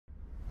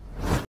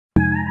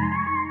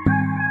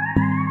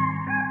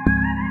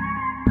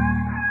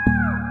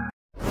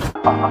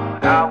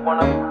I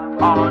wanna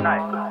all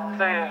night.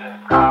 Say it.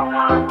 I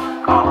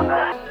wanna all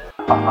night.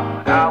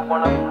 I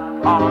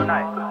wanna all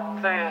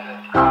night. Say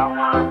it. I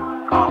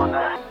wanna all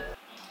night.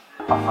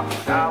 I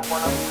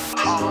wanna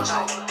all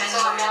night.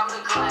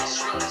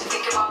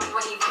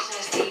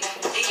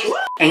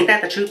 Ain't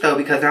that the truth though?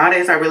 Because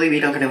nowadays I really be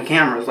dunking them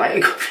cameras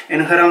like in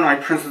the hood. I'm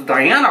like Princess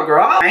Diana,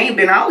 girl. I ain't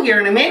been out here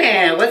in a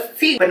minute. What's the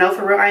tea? But no,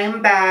 for real, I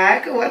am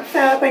back. What's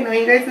up? I know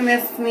you guys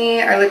missed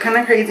me. I look kind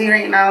of crazy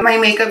right now. My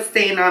makeup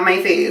staying on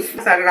my face.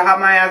 Decided to hop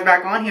my ass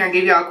back on here and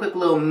give y'all a quick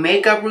little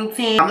makeup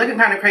routine. I'm looking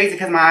kind of crazy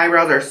because my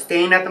eyebrows are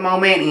stained at the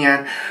moment,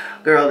 and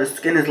girl, the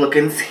skin is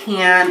looking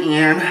tan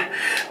and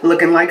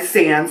looking like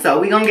sand. So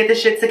we gonna get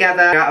this shit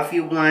together. Got a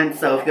few blunts,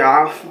 so if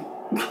y'all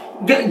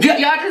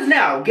y'all just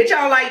know, get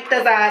y'all like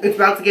this out. It's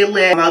about to get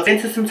lit. I'm about to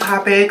get into some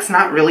topics,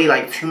 not really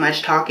like too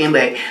much talking,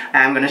 but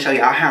I'm gonna show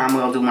y'all how I'm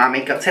gonna do my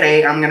makeup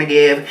today. I'm gonna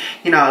give,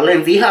 you know, a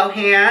Lindsay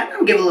Lohan. I'm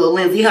gonna give a little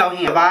Lindsay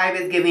Lohan. The vibe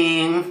is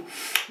giving,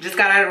 just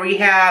got out of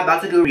rehab,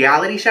 about to do a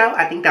reality show.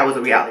 I think that was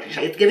a reality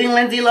show. It's giving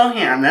Lindsay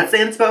Lohan. That's the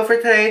inspo for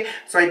today.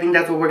 So I think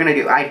that's what we're gonna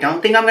do. I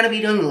don't think I'm gonna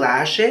be doing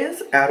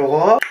lashes at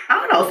all. I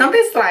don't know,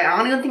 something's like, I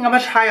don't even think I'm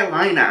gonna try a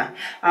liner.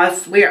 I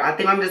swear, I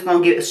think I'm just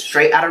gonna get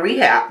straight out of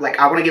rehab. Like,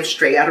 I wanna give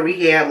straight out of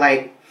rehab,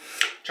 like,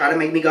 try to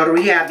make me go to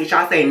rehab. Bitch,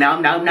 I say no,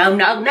 no, no,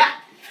 no, no.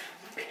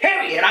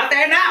 Period, out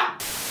there now.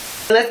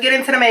 Let's get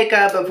into the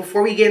makeup, but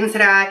before we get into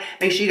that,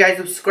 make sure you guys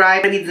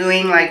subscribe. I'm gonna be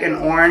doing like an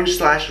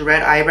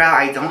orange/red eyebrow.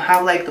 I don't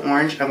have like the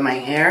orange of my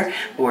hair,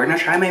 but we're gonna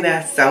try my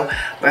best. So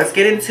let's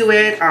get into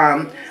it.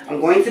 I'm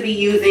going to be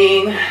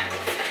using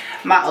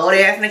my old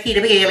ass Nikita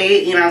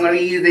palette, and I'm gonna be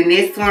using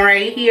this one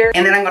right here,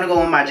 and then I'm gonna go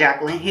with my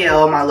Jazlynn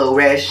Hill, my little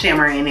red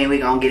shimmer, and then we're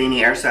gonna get in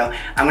here. So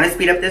I'm gonna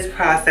speed up this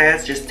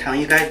process, just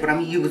telling you guys what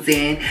I'm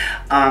using.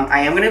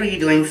 I am gonna be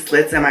doing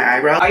slits in my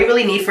eyebrows. All you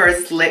really need for a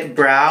slit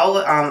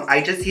brow,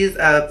 I just use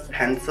a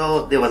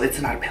pencil. Well,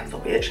 it's not a pencil,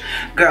 bitch.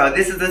 Girl,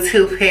 this is a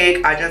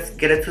toothpick. I just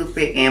get a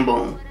toothpick and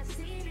boom.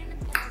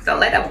 Don't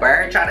let a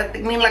bird try to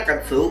stick me like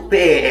a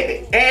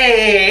toothpick.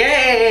 Hey,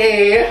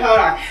 hey, hold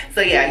on.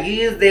 So yeah, you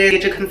use this,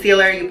 get your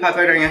concealer, you pop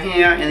it on your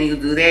hair, and then you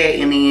do that,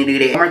 and then you do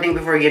that. One more thing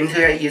before we get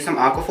into it, use some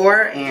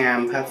Aquaphor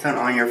and put some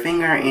on your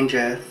finger and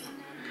just,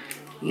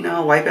 you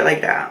know, wipe it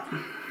like that.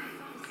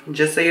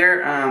 Just so your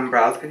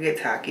brows could get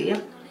tacky.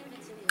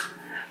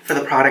 For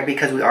the product,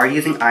 because we are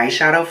using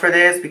eyeshadow for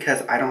this,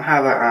 because I don't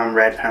have a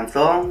red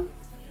pencil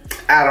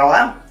at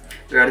all.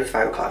 Girl, it's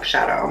 5 o'clock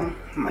shadow.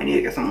 Might need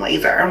to get some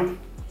laser,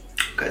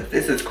 because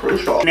this is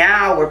crucial.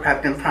 Now we're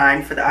prepped and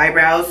primed for the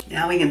eyebrows.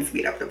 Now we can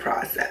speed up the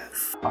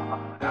process. I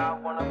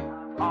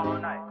wanna all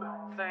night.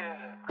 Say it.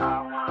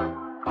 I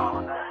wanna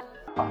all night.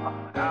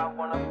 I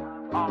wanna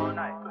all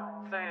night.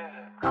 Say it.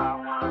 I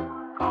wanna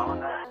all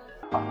night.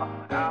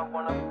 I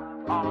wanna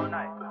all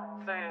night.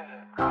 Say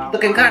it.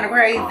 Looking kind of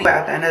crazy. But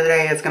at the end of the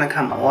day, it's gonna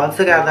come all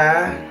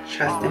together.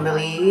 Trust and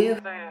believe.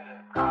 Say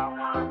it. I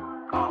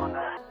wanna all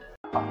night.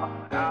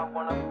 I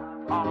wanna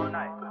all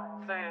night.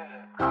 Say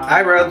it.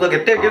 Eyebrows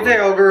looking thick as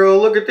hell, girl.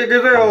 Looking thick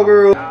as hell,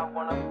 girl. I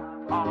wanna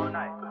all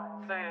night.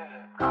 Say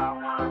it. I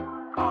wanna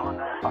all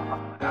night.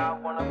 I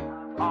wanna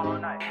all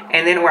night.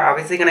 And then we're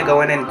obviously gonna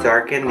go in and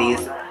darken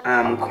these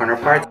corner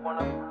parts. I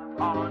wanna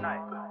all night.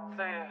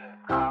 Say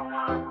it. I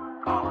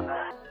wanna all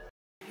night.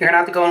 You're gonna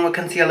have to go in with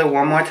concealer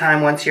one more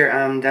time once you're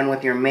done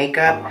with your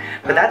makeup.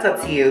 But that's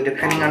up to you,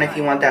 depending on if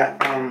you want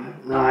that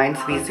line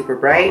to be super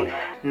bright.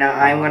 Now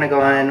I'm gonna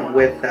go in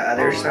with the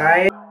other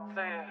side.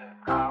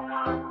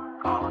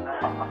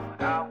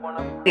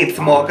 Need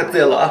some more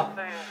concealer.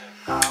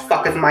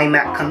 Fuck is my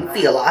MAC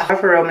concealer.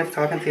 For real, Miss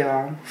talking to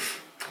y'all.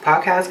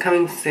 Podcast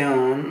coming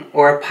soon,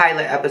 or a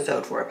pilot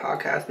episode for a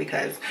podcast,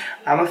 because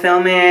I'm gonna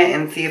film it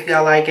and see if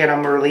y'all like it.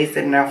 I'm gonna release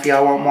it, and if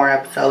y'all want more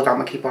episodes, I'm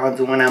gonna keep on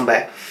doing them.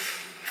 But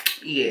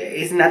yeah,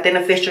 it's nothing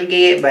official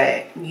yet,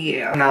 but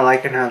yeah. I'm not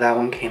liking how that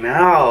one came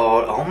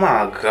out. Oh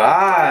my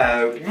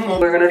god.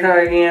 We're gonna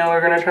try again. We're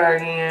gonna try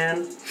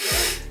again.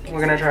 We're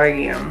gonna try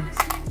again,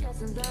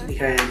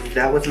 because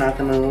that was not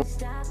the move.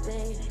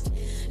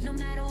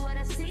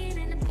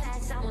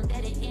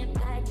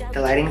 The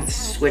lighting's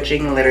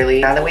switching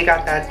literally. Now that we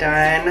got that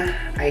done,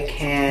 I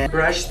can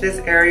brush this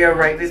area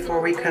right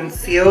before we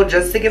conceal,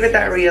 just to give it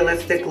that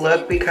realistic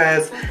look,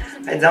 because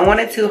I don't want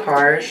it too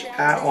harsh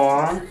at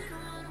all.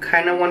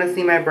 Kind of want to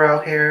see my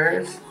brow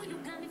hairs.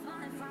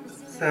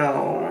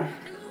 So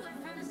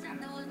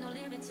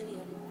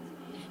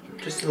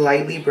just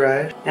lightly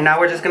brush. And now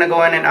we're just gonna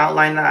go in and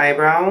outline the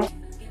eyebrow.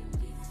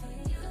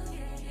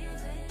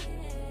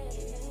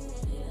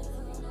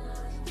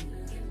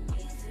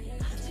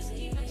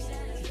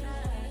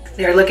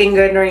 They're looking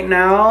good right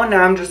now.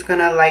 Now I'm just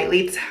gonna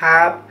lightly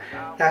tap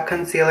that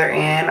concealer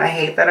in. I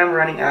hate that I'm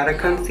running out of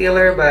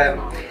concealer, but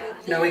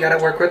you know, we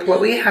gotta work with what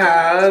we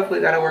have.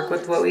 We gotta work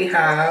with what we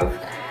have.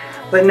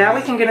 But now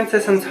we can get into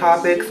some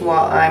topics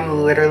while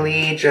I'm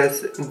literally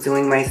just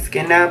doing my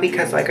skin now,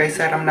 because like I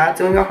said, I'm not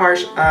doing a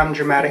harsh,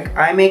 dramatic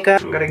eye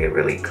makeup. I'm gonna get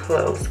really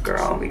close,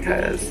 girl,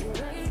 because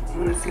I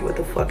wanna see what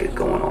the fuck is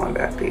going on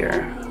back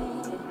there.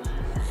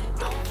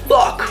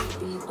 Fuck!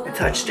 I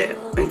touched it.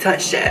 I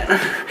touched it.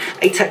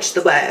 I touched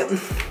the web.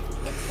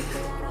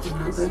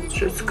 Now let's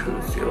just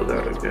conceal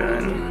that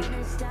again.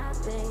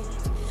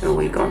 And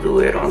we gonna do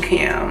it on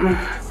cam.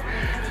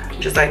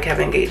 Just like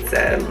Kevin Gates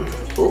said.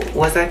 Ooh,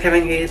 was that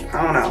Kevin Gates?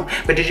 I don't know.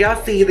 But did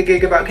y'all see the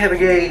gig about Kevin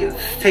Gates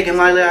taking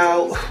Lila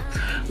out?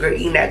 Girl,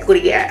 eating that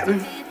goodie, yeah.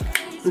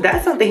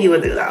 That's something he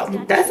would do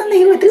though. That's something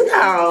he would do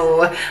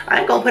though. I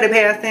ain't gonna put it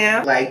past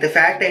him. Like the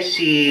fact that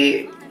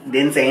she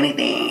didn't say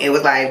anything. It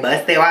was like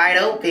busted wide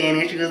open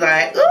and she was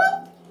like, ooh,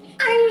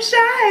 I'm shy.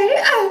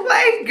 Oh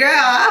my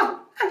girl.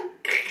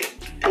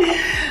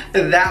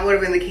 That would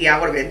have been the key. I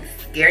would have been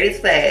scared as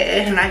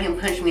fuck. Not him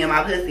punch me in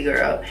my pussy,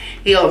 girl.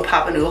 He gonna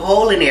pop a new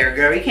hole in there,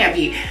 girl. He can't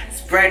be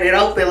spreading it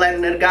open,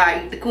 letting the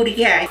guy eat the cootie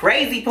cat.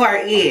 Crazy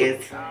part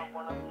is,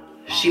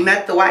 she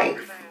met the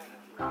wife.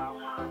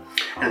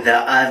 The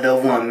Other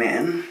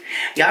Woman.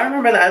 Y'all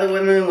remember The Other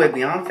Woman with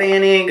Beyonce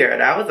in it? Girl,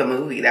 that was a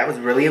movie. That was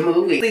really a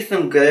movie.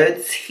 Some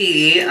good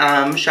tea.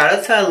 Shout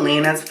out to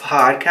Lena's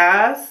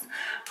podcast,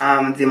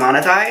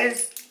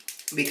 Demonetized,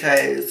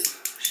 because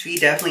she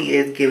definitely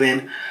is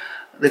giving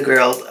the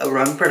girls a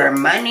run for their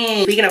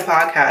money. Speaking of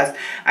podcasts,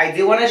 I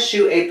do want to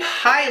shoot a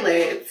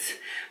pilot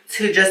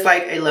to just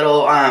like a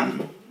little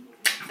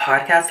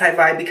podcast type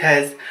vibe,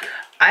 because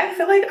I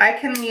feel like I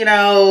can, you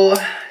know,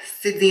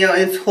 sit down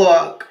and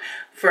talk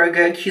for a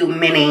good cute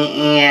minute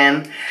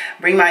and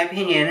bring my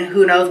opinion.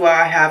 Who knows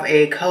why I have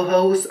a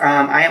co-host.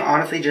 I am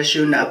honestly just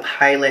shooting a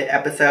pilot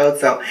episode,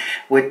 so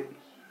with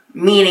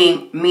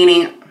meaning I'm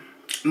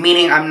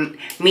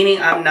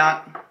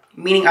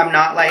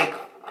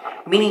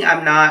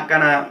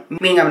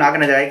not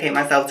gonna dedicate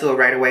myself to it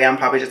right away. I'm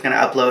probably just gonna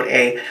upload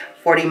a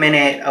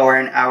 40-minute or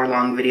an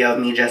hour-long video of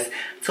me just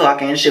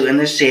talking, shooting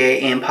the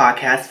shit in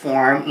podcast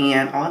form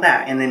and all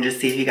that, and then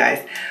just see if you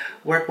guys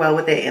work well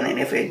with it. And then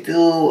if it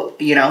do,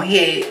 you know,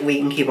 hit, we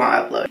can keep on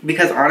uploading.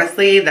 Because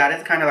honestly, that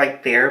is kind of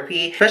like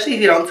therapy, especially if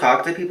you don't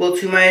talk to people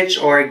too much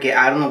or get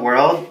out in the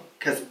world,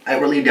 because I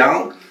really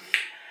don't.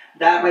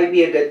 That might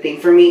be a good thing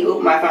for me. Ooh,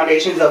 my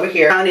foundation's over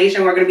here.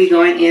 Foundation we're gonna be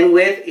going in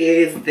with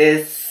is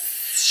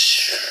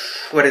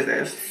this, what is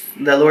this?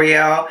 The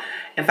L'Oreal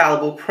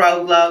Infallible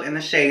Pro Glow in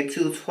the shade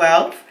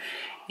 212.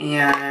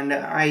 And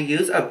I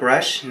use a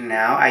brush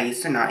now. I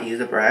used to not use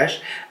a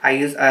brush. I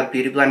use a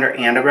beauty blender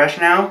and a brush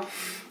now.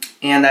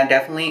 And that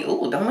definitely,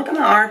 ooh, don't look at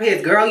my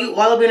armpits. Girl, you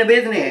all up in the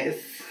business.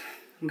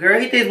 Girl,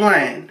 hit this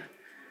blunt.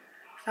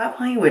 Stop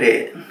playing with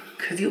it.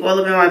 Because you all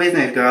up in my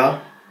business, girl.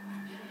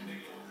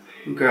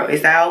 Girl,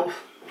 it's out.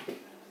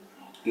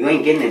 You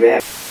ain't getting it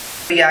back.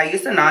 But yeah, I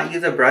used to not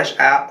use a brush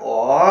at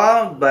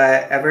all.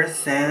 But ever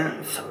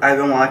since I've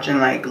been watching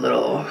like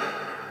little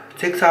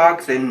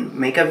TikToks and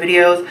makeup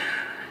videos,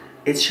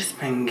 it's just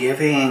been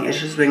giving. It's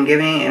just been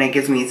giving. And it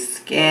gives me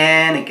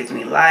skin. It gives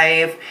me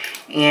life.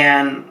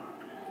 And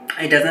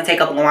it doesn't take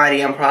up all my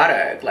damn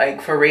product.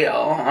 Like, for real.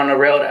 On the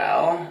real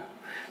though.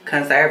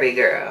 Conserve it,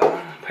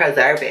 girl.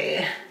 Preserve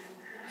it.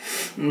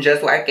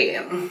 Just work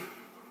it.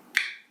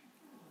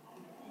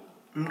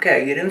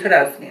 Okay, get into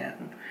that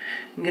skin.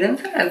 Get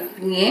into that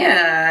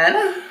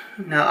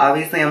skin. Now,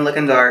 obviously, I'm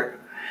looking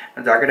dark.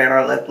 Darker than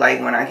I looked like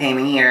when I came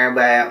in here.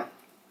 But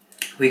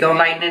we gonna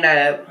lighten it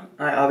up.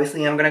 I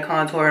obviously am gonna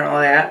contour and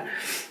all that,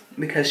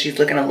 because she's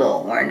looking a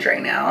little orange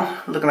right now.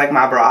 Looking like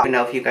my bra. I don't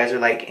know if you guys are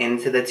like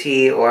into the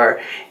tea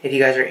or if you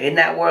guys are in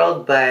that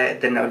world,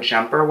 but the no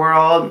jumper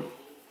world,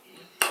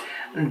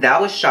 that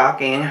was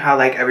shocking how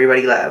like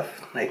everybody left.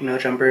 Like no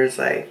jumpers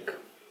like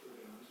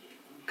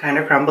kind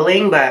of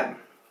crumbling, but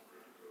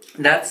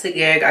that's the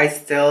gig. I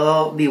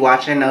still be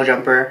watching no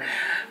jumper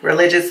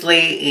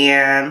religiously,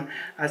 and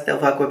I still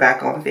fuck with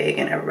Back on Fig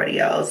and everybody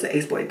else. The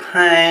Ace Boy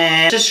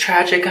Punch. Just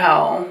tragic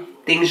how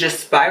things just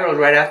spiraled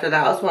right after the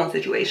house phone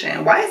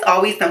situation. Why is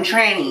always some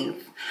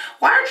trannies?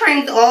 Why are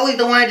trannies always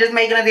the one just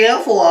making a deal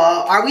for?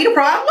 Are we the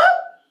problem?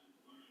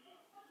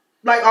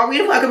 Like, are we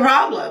the fucking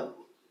problem?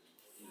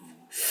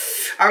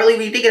 I really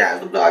be thinking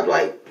that sometimes,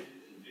 like,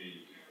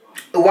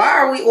 why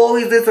are we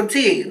always in some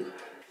tea?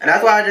 And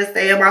that's why I just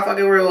stay in my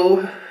fucking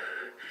room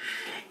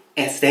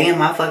and stay in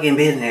my fucking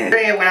business.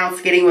 I went out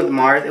skating with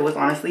Mars. It was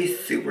honestly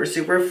super,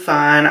 super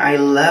fun. I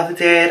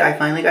loved it. I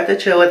finally got to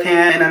chill with him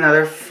and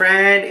another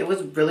friend. It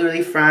was really,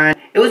 really fun.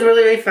 It was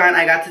really, really fun.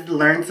 I got to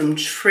learn some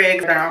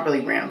tricks. They're not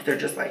really ramps. They're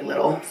just like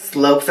little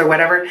slopes or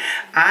whatever.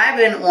 I've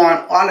been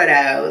on all of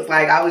those.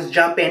 Like, I was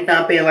jumping,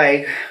 thumping,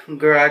 like,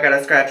 girl, I got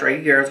a scratch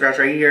right here, scratch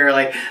right here.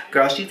 Like,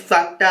 girl, she's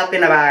fucked up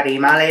in the body.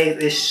 My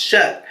legs is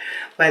shook.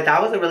 But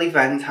that was a really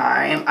fun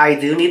time. I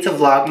do need to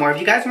vlog more. If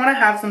you guys want to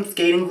have some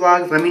skating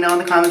vlogs, let me know in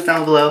the comments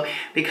down below,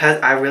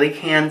 because I really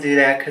can do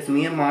that. Because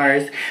me and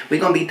Mars, we're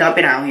going to be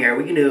thumping out here.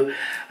 We can do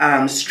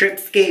strip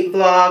skate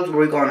vlogs where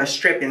we're going to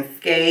strip and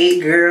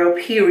skate. Girl,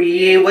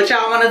 period. What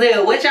y'all want to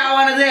do? What y'all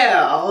want to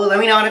do? Let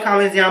me know in the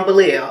comments down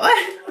below.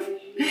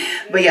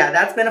 But yeah,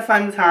 that's been a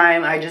fun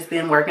time. I just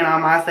been working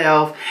on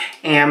myself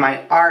and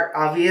my art,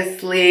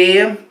 obviously,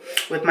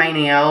 with my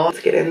nails.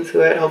 Let's get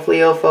into it.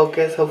 Hopefully it'll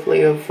focus. Hopefully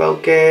it'll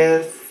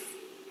focus.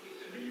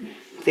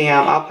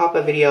 Damn, I'll pop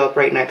a video up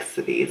right next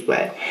to these,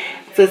 but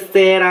to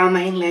sit on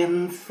my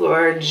lens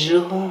for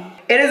Jewel.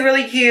 It is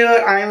really cute.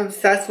 I'm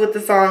obsessed with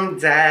the song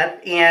Death,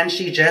 and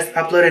she just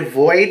uploaded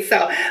Void.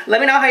 So let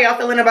me know how y'all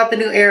feeling about the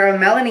new era of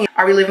Melanie.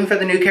 Are we living for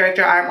the new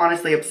character? I'm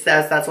honestly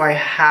obsessed. That's why I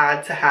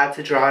had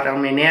to draw it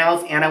on my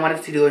nails, and I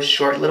wanted to do a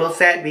short little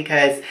set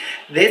because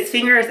this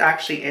finger is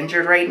actually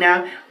injured right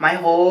now. My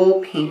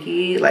whole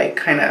pinky like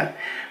kind of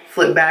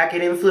flipped back. It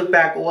didn't flip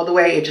back all the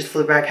way. It just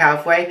flipped back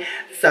halfway.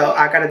 So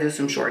I gotta do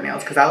some short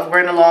nails because I was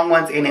wearing the long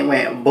ones and it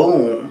went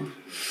boom.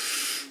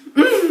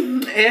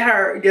 It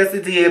hurt. Yes,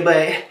 it did,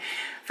 but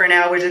for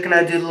now, we're just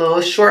gonna do the little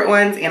short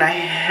ones, and I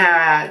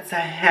had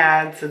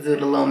to do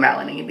the little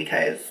Melanie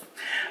because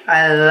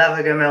I love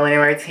a good Melanie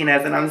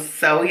Martinez, and I'm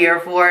so here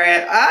for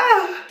it.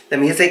 Ah! The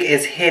music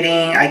is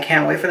hitting. I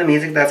can't wait for the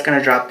music that's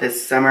gonna drop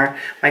this summer.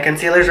 My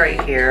concealer's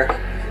right here.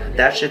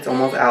 That shit's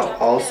almost out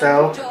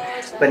also.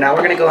 But now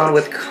we're gonna go in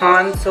with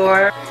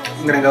contour.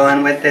 I'm gonna go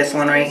in with this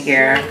one right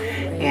here,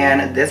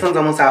 and this one's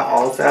almost out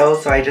also,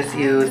 so I just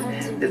use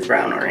this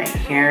brown one right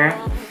here.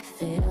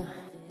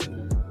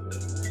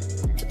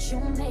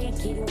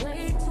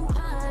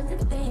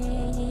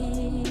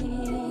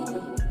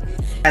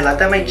 I love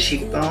that my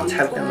cheekbones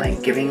have been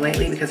like giving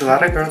lately because a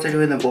lot of girls are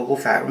doing the vocal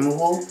fat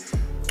removal,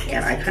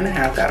 and I kind of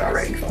have that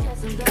already. So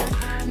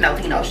no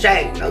tea, no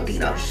shade, no tea,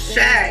 no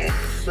shade.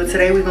 But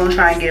today we're gonna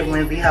try and give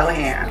Lindsay her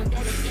hand.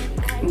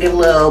 Give a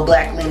little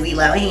black Lindsay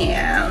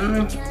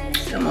Lohan.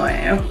 Come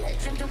on.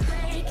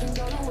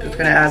 Just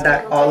gonna add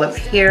that all up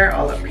here,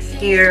 all up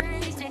here.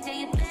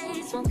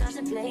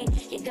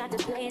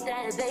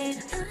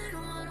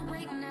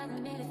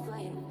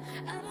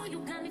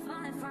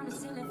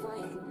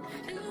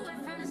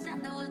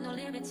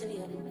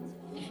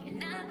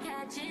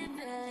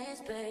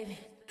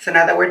 So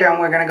now that we're done,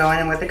 we're gonna go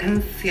in with the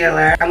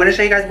concealer. I'm gonna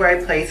show you guys where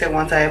I place it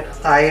once I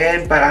apply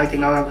it, but I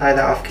think I'm gonna apply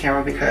that off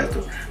camera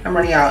because I'm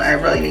running out and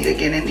I really need to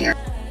get in there.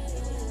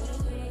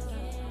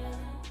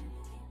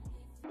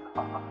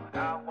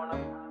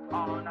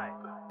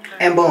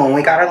 And boom,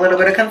 we got a little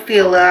bit of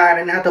concealer. I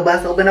didn't have to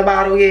bust open a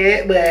bottle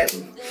yet, but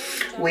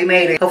we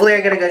made it. Hopefully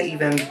I get a good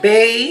even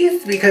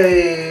base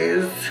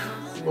because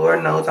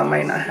Lord knows I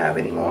might not have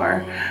any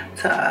more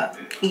to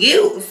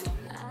use.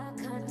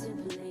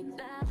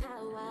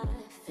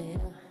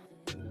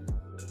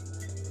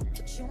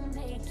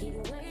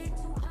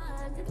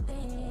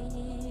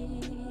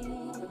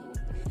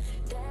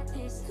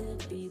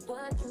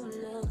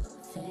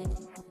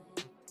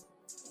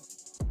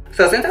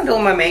 So since I'm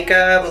doing my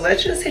makeup,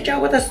 let's just hit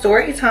y'all with a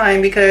story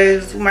time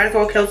because we might as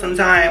well kill some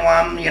time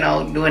while I'm, you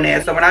know, doing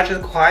this. So we're not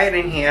just quiet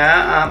in here.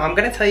 I'm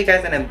gonna tell you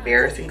guys an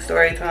embarrassing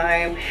story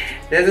time.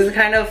 This is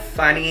kind of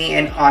funny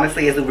and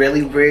honestly is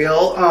really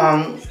real.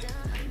 I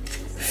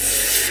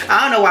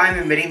don't know why I'm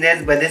admitting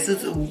this, but this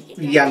is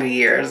younger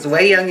years,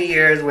 way younger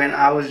years when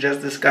I was just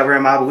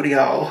discovering my booty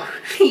hole.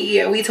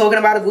 Yeah, we talking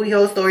about a booty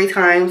hole story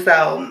time.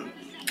 So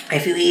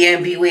if you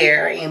eat,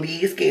 beware and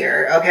be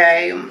scared,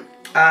 okay?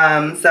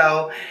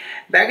 So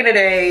back in the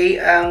day,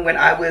 when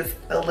I was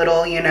a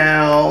little, you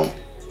know,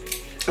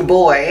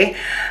 boy,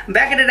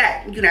 back in the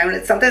day, you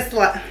know, something,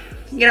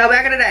 you know,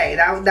 back in the day,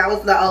 that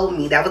was the old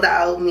me. That was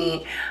the old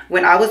me.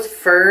 When I was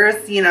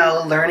first, you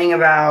know, learning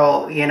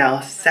about, you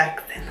know,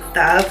 sex and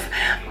stuff,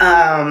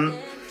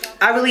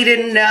 I really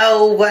didn't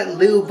know what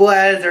lube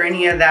was or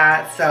any of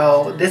that.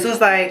 So this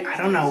was like, I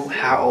don't know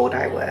how old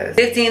I was.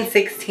 15,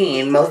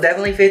 16, most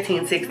definitely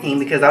 15, 16,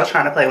 because I was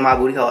trying to play with my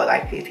booty hole at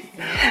like 15.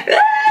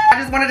 I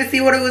just wanted to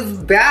see what it was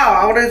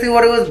about. I wanted to see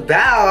what it was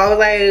about. I was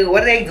like,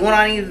 what are they doing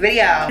on these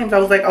videos? And I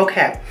was like,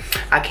 okay,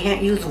 I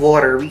can't use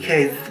water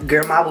because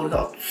girl, my booty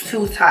hole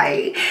too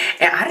tight.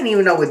 And I didn't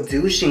even know what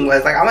douching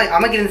was. Like, I'm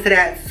gonna get into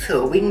that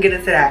too. We can get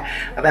into that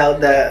about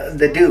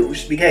the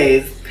douche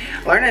because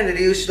learning the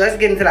douche, let's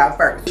get into that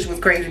first. Which was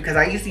crazy because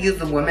I used to use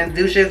the women's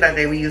douches that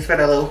they would use for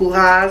the little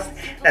hoo-has,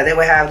 that they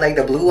would have like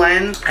the blue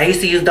ones. I used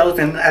to use those,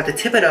 and at the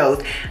tip of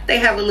those, they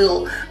have a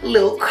little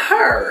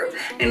curve,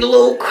 and the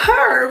little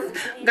curve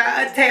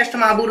got attached to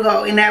my booty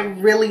hole, and that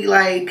really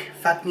like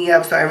fucked me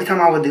up. So every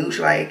time I would douche,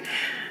 like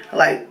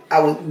I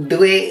would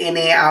do it and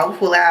then I would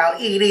pull out,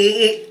 eat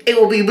it, it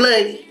would be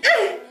bloody.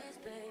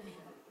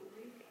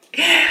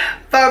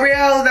 For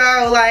real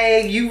though,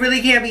 like you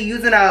really can't be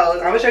using those.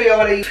 I'm gonna show you all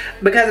what I use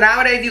because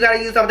nowadays you gotta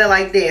use something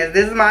like this.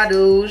 This is my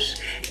douche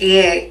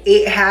and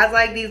it has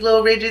like these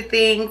little rigid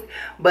things,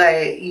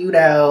 but you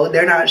know,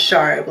 they're not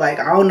sharp. Like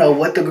I don't know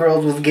what the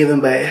girls was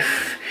giving, but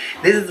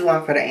this is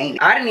one for the anal.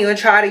 I didn't even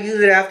try to use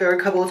it after a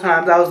couple of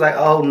times. I was like,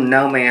 oh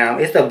no ma'am,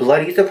 it's a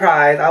bloody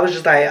surprise. I was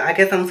just like, I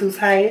guess I'm too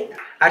tight.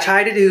 I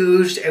tried to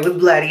douche, it was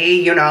bloody,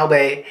 you know,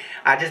 but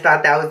I just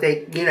thought that was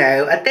a, you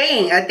know, a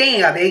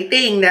big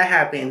thing that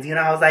happens. You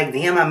know, I was like,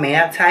 damn, I'm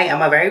mad tight,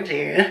 I'm a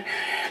virgin.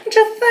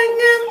 Just like,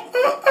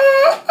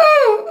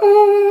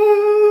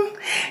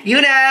 you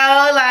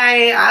know,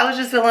 like, I was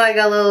just feeling like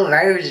a little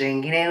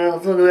virgin, you know what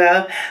I'm talking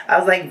about? I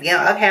was like,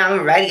 damn, okay,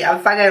 I'm ready,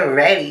 I'm fucking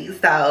ready.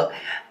 So,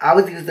 I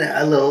was using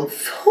a little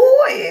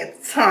toy at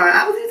the time.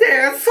 I was using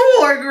a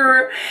toy,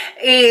 girl,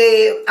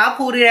 and I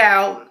pulled it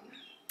out.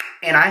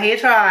 And I had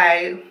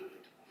tried,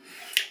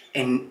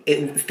 and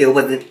it still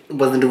wasn't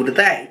doing the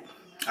thing.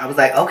 I was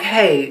like,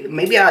 okay,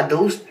 maybe I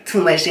do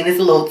too much and it's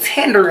a little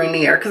tender in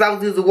there because I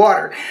was using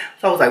water.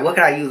 So I was like, what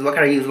can I use? What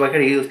can I use? What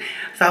can I use?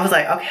 So I was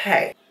like,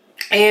 okay,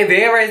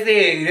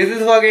 embarrassing. This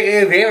is fucking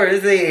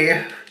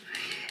embarrassing.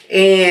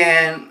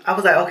 And I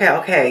was like,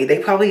 okay, they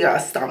probably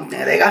got something.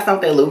 They got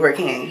something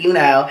lubricant, you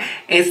know.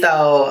 And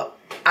so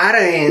I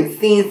done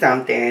seen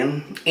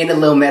something in the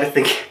little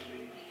medicine.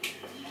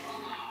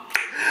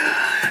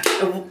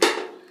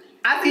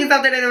 I see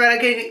something in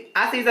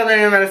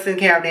the medicine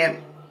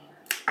cabinet.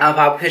 I'll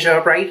pop a picture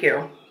up right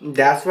here.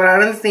 That's what I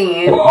done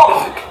seen.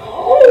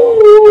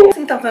 I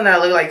seen something that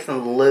looked like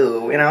some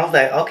lube. And I was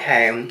like,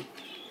 okay, I'm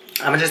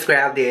gonna just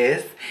grab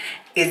this.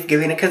 It's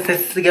giving the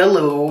consistency of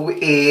lube.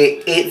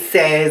 It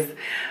says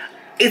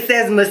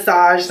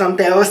massage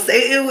something. It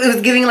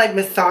was giving like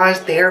massage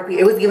therapy.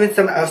 It was giving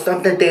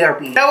something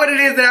therapy. I know what it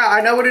is now.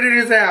 I know what it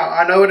is now.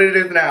 I know what it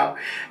is now.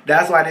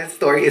 That's why this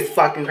story is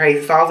fucking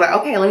crazy. So I was like,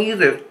 okay, let me use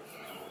this.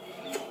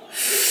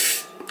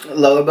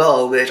 Lo and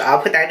behold, bitch,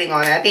 I'll put that thing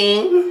on that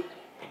thing.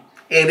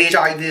 And bitch,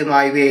 I did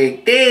my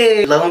big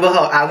thing. Lo and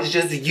behold, I was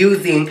just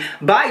using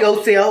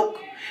BioSilk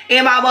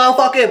in my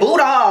motherfucking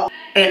Buddha haul.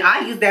 And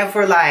I used that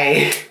for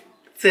like,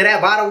 till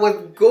that bottle was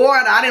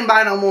gone. I didn't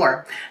buy no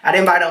more. I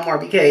didn't buy no more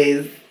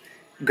because,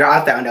 girl,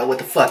 I found out what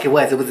the fuck it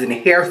was. It was in the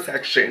hair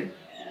section.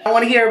 I don't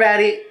want to hear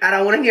about it. I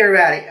don't want to hear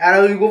about it. I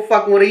don't even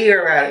fucking want to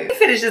hear about it. Let me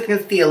finish this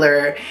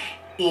concealer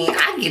and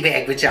I'll get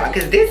back with y'all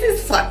because this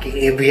is fucking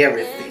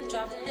embarrassing.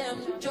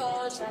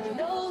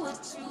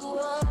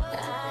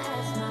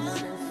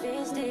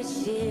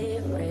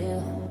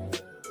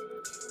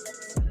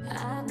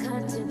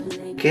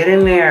 Get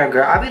in there,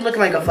 girl. I be looking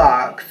like a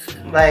fox.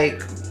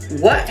 Like,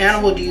 what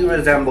animal do you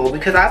resemble?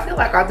 Because I feel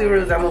like I be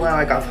resembling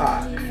like a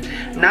fox.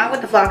 Not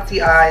with the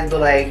foxy eyes, but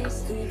like,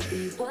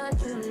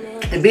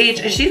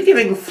 bitch, she's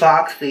giving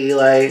foxy,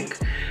 like,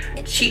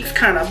 cheeks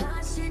kind of,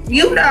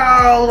 you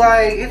know,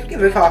 like, it's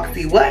giving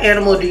foxy. What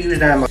animal do you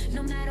resemble?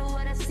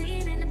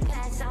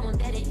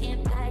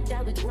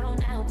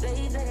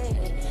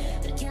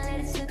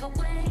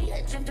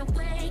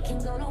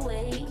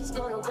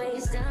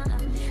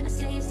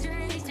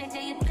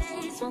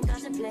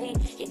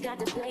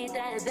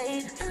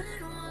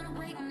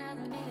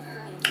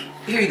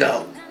 Here you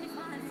go.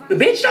 The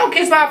bitch don't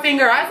kiss my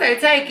finger. I say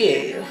take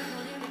it.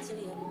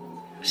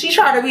 She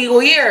try to be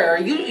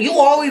weird. You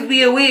always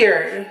be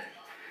weird.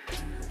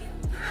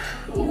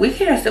 We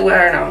can't sit with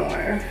her no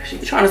more. She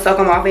be trying to suck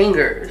on my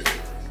fingers.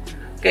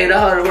 Gave the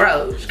whole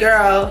roach.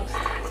 Girl,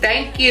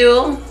 thank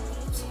you.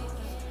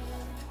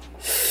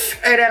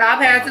 And then I'll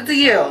pass it to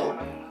you.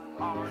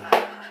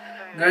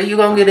 Girl, you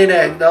gonna get it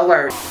next. Don't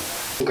worry.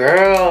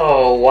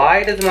 Girl,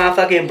 why does my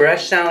fucking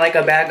brush sound like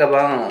a bag of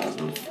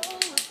bones?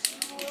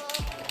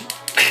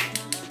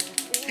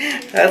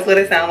 That's what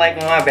it sounds like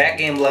when my back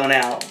getting blown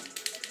out.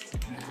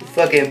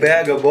 Fucking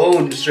bag of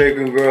bones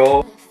shaking,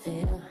 girl.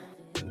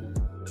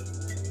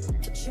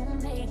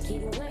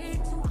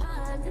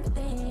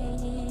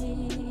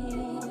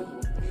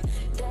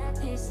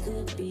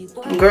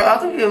 Girl, I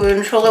could be a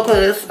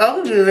ventriloquist. I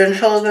could be a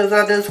ventriloquist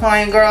at this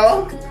point,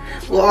 girl.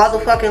 With all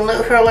the fucking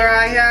lip filler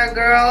I had,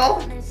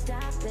 girl.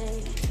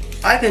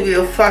 I can be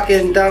a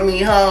fucking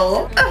dummy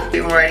hoe.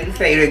 I'm ready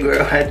faded,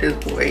 girl, at this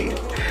point.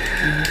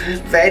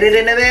 Faded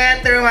in the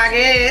bathroom, I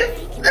guess.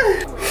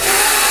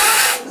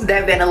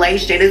 That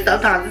ventilation is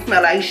sometimes it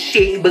smell like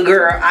shit, but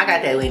girl, I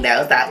got that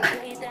window, so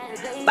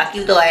fuck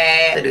you,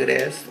 glad to do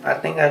this. I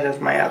think I just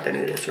might have to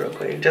do this real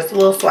quick. Just a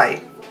little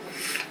swipe.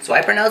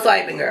 Swipe or no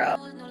swiping, girl.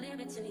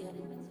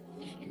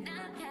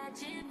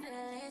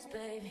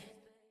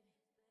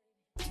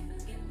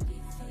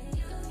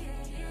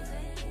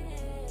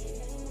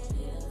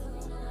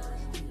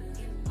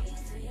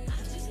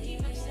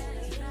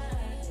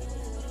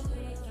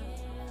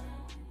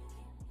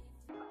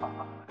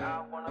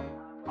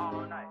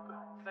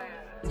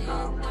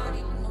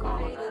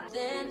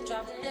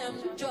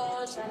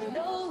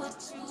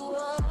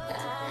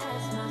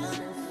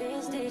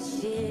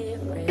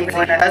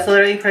 That's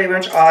literally pretty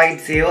much all I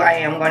do. I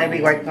am going to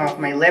be wiping off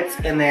my lips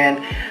and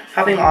then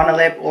popping on a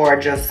lip or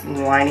just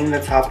lining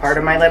the top part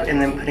of my lip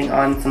and then putting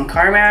on some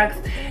Carmax.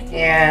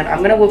 And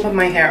I'm gonna whip up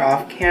my hair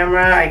off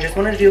camera. I just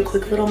wanted to do a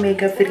quick little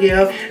makeup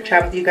video,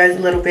 chat with you guys a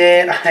little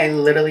bit. I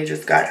literally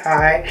just got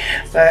high,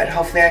 but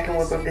hopefully I can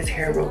whip up this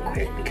hair real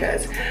quick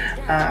because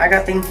I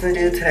got things to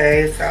do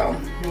today. So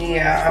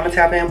yeah, I'm gonna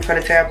tap in, put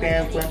a tap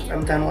in once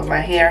I'm done with my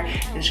hair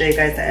and show you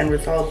guys the end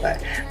result.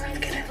 But let's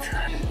get into it.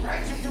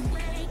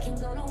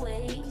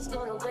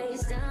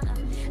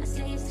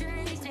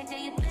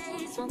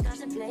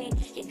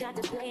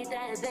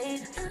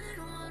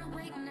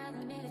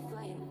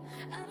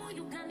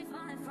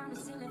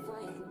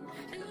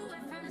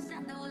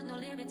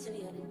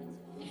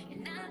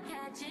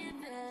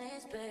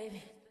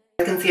 As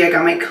you can see, I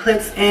got my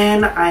clips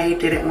in. I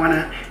didn't want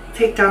to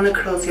take down the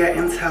curls yet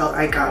until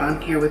I got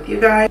on here with you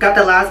guys. Got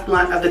the last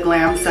blunt of the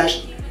glam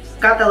session.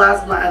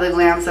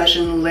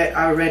 Lit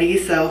already,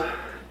 so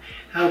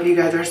I hope you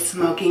guys are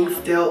smoking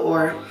still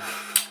or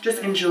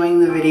just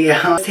enjoying the video.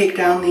 Let's take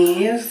down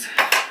these.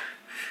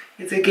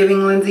 Is it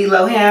giving Lindsay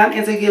Lohan?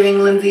 Is it giving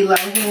Lindsay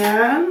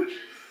Lohan?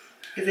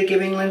 Is it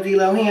giving Lindsay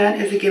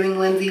Lohan? Is it giving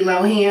Lindsay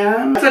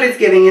Lohan? That's what it's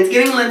giving. It's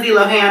giving Lindsay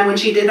Lohan when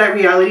she did that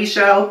reality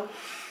show.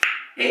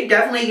 It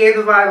definitely gave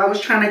the vibe I was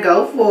trying to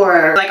go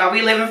for. Like, are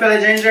we living for the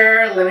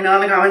ginger? Let me know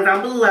in the comments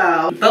down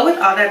below. But with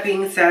all that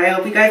being said, I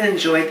hope you guys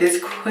enjoyed this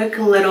quick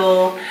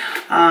little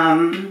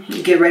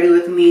get ready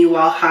with me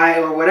while high,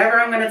 or whatever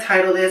I'm gonna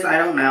title this. I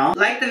don't know.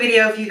 Like the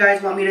video if you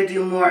guys want me to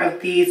do more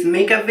of these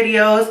makeup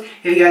videos.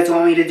 If you guys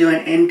want me to do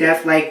an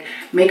in-depth like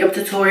makeup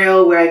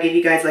tutorial where I give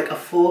you guys like a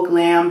full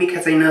glam,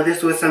 because I know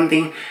this was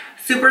something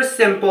super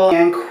simple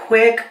and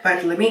quick.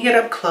 But let me get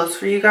up close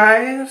for you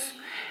guys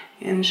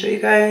and show you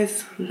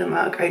guys the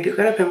mug. I do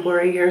got a pimple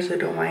right here, so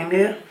don't mind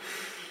it.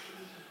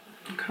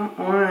 Come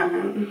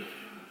on.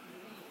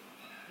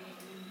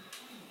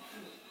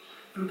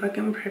 I'm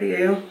fucking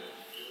pretty.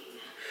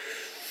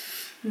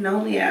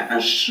 No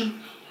lash.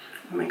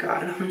 Oh my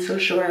god, I'm so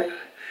short.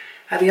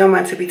 I be on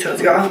my tippy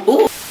toes, y'all.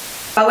 Ooh.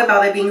 But with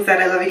all that being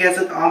said, I love you guys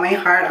with all my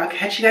heart. I'll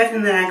catch you guys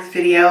in the next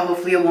video.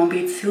 Hopefully it won't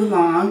be too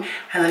long.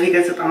 I love you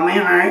guys with all my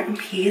heart.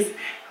 Peace,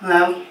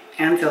 love,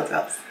 and tilts.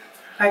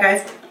 Bye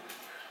guys.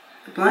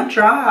 The blunt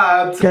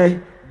drops.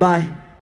 Okay, bye.